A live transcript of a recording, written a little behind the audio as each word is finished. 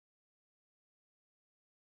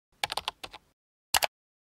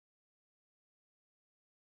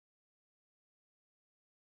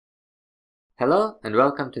Hello and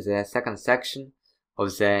welcome to the second section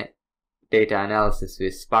of the Data Analysis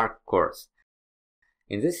with Spark course.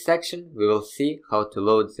 In this section, we will see how to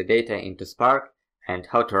load the data into Spark and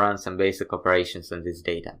how to run some basic operations on this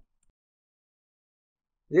data.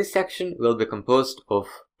 This section will be composed of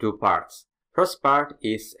two parts. First part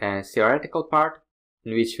is a theoretical part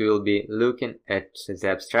in which we will be looking at the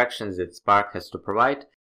abstractions that Spark has to provide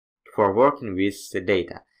for working with the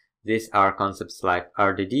data. These are concepts like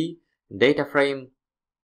RDD, DataFrame,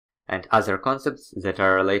 and other concepts that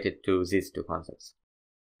are related to these two concepts.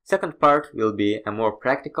 Second part will be a more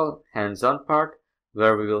practical, hands-on part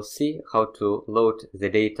where we will see how to load the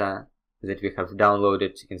data that we have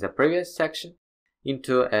downloaded in the previous section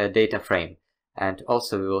into a DataFrame, and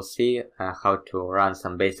also we will see how to run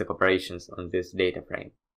some basic operations on this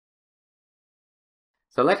DataFrame.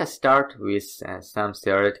 So let us start with some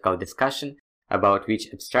theoretical discussion about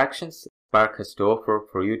which abstractions Spark has to offer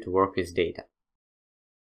for you to work with data.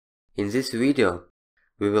 In this video,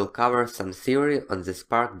 we will cover some theory on the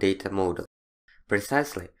Spark data model.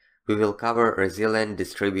 Precisely, we will cover resilient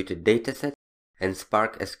distributed dataset and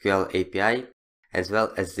Spark SQL API, as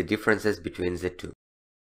well as the differences between the two.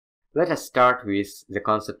 Let us start with the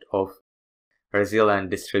concept of resilient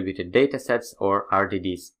distributed datasets, or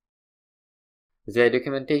RDDs. The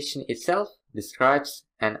documentation itself describes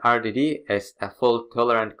an RDD as a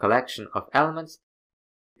fault-tolerant collection of elements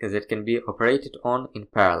that can be operated on in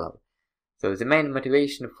parallel. So the main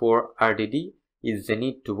motivation for RDD is the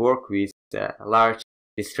need to work with large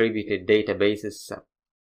distributed databases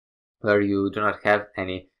where you do not have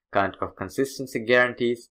any kind of consistency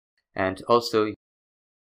guarantees, and also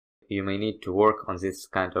you may need to work on this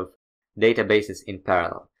kind of databases in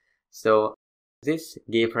parallel. So this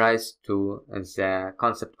gave rise to the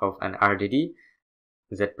concept of an RDD,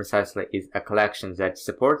 that precisely is a collection that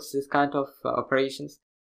supports this kind of operations.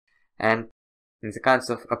 And the kinds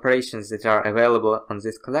of operations that are available on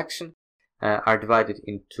this collection are divided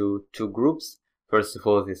into two groups. First of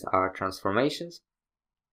all, these are transformations.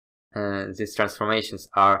 These transformations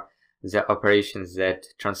are the operations that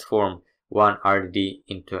transform one RDD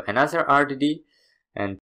into another RDD,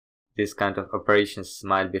 and these kind of operations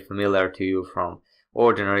might be familiar to you from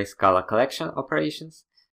ordinary Scala collection operations.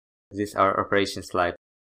 These are operations like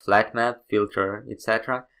flat map, filter,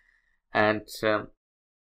 etc. And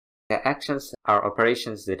the actions are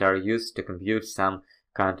operations that are used to compute some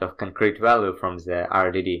kind of concrete value from the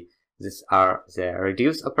RDD. These are the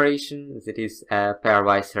reduce operation, that is a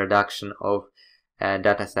pairwise reduction of a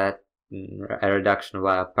dataset, a reduction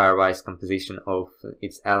via pairwise composition of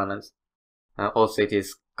its elements. Also, it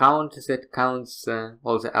is count that counts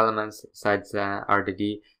all the elements inside the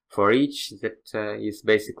RDD for each, that is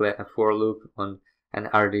basically a for loop on an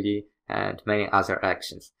RDD, and many other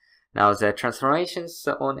actions. Now, the transformations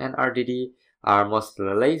on an RDD are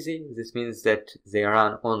mostly lazy. This means that they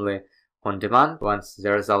run only on demand once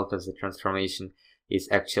the result of the transformation is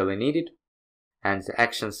actually needed, and the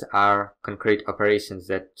actions are concrete operations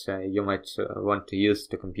that you might want to use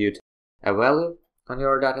to compute a value on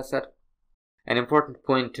your dataset. An important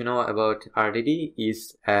point to know about RDD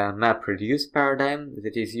is a map-reduce paradigm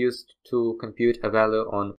that is used to compute a value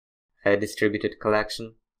on a distributed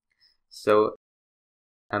collection. So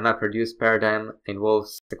a map-reduce paradigm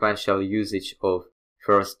involves sequential usage of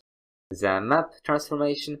first the map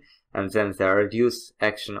transformation and then the reduce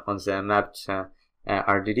action on the mapped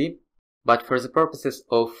RDD. But for the purposes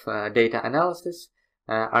of data analysis,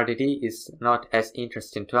 RDD is not as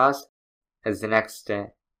interesting to us as the next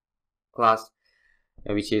class,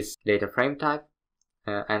 which is DataFrame type,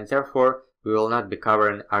 and therefore we will not be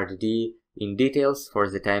covering RDD in details for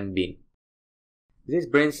the time being. This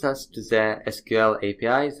brings us to the SQL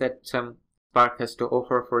API that Spark has to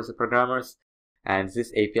offer for the programmers, and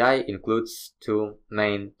this API includes two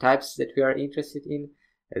main types that we are interested in,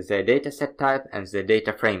 the dataset type and the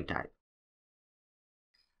DataFrame type.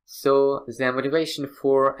 So the motivation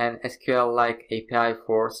for an SQL-like API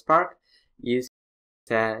for Spark is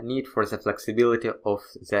the need for the flexibility of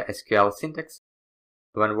the SQL syntax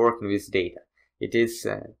when working with data. It is,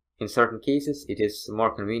 in certain cases, it is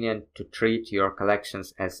more convenient to treat your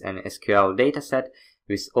collections as an SQL dataset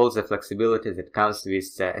with all the flexibility that comes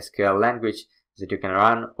with the SQL language that you can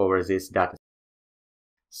run over this data.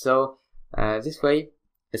 So this way,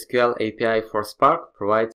 SQL API for Spark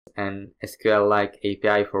provides an SQL-like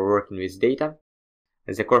API for working with data.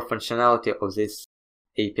 The core functionality of this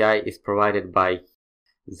API is provided by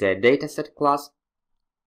the Dataset class,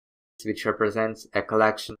 which represents a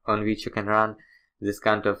collection on which you can run this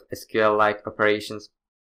kind of SQL-like operations.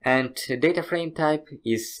 And DataFrame type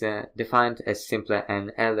is defined as simply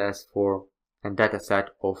an alias for a dataset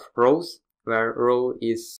of rows where row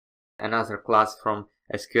is another class from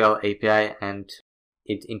SQL API and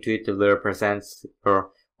it intuitively represents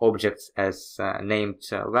your objects as named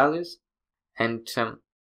values. And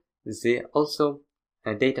also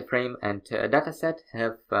DataFrame and Dataset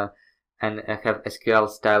have SQL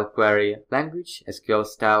style query language, SQL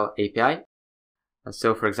style API.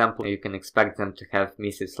 So for example, you can expect them to have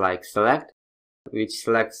methods like select, which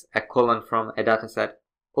selects a column from a dataset.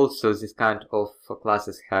 Also, this kind of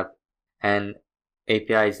classes have an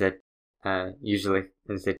API that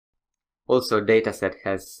also Dataset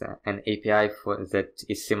has an API that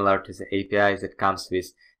is similar to the API that comes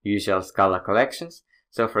with usual Scala collections.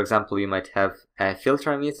 So for example, you might have a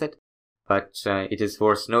filter method, but it is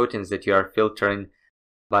worth noting that you are filtering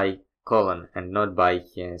by colon and not by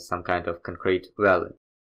some kind of concrete value.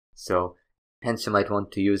 So hence you might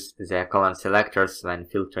want to use the colon selectors when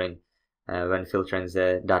filtering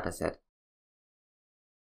the dataset.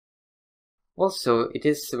 Also, it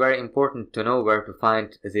is very important to know where to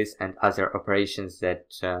find this and other operations that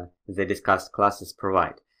the discussed classes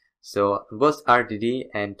provide. So both RDD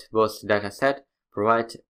and both Dataset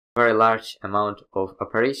provide a very large amount of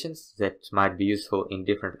operations that might be useful in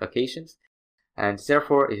different occasions, and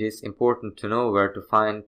therefore it is important to know where to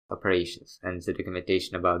find operations and the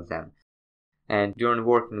documentation about them. And during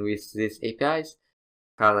working with these APIs,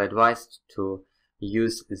 Scala advised to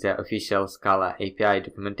use the official Scala API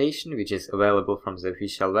documentation, which is available from the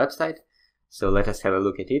official website. So let us have a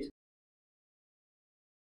look at it.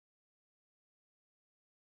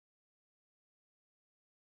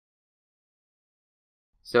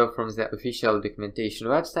 So from the official documentation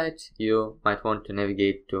website, you might want to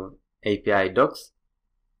navigate to API docs,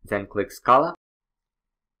 then click Scala.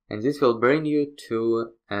 And this will bring you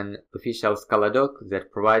to an official Scala doc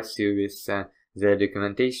that provides you with the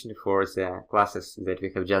documentation for the classes that we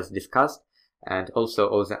have just discussed, and also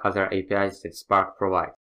all the other APIs that Spark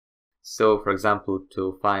provides. So for example,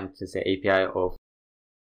 to find the API of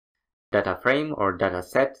DataFrame or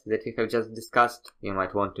Dataset that we have just discussed, you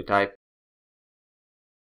might want to type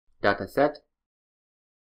Dataset,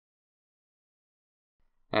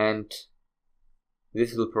 and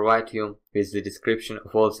this will provide you with the description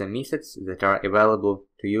of all the methods that are available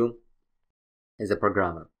to you as a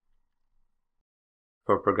programmer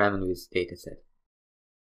for programming with Dataset.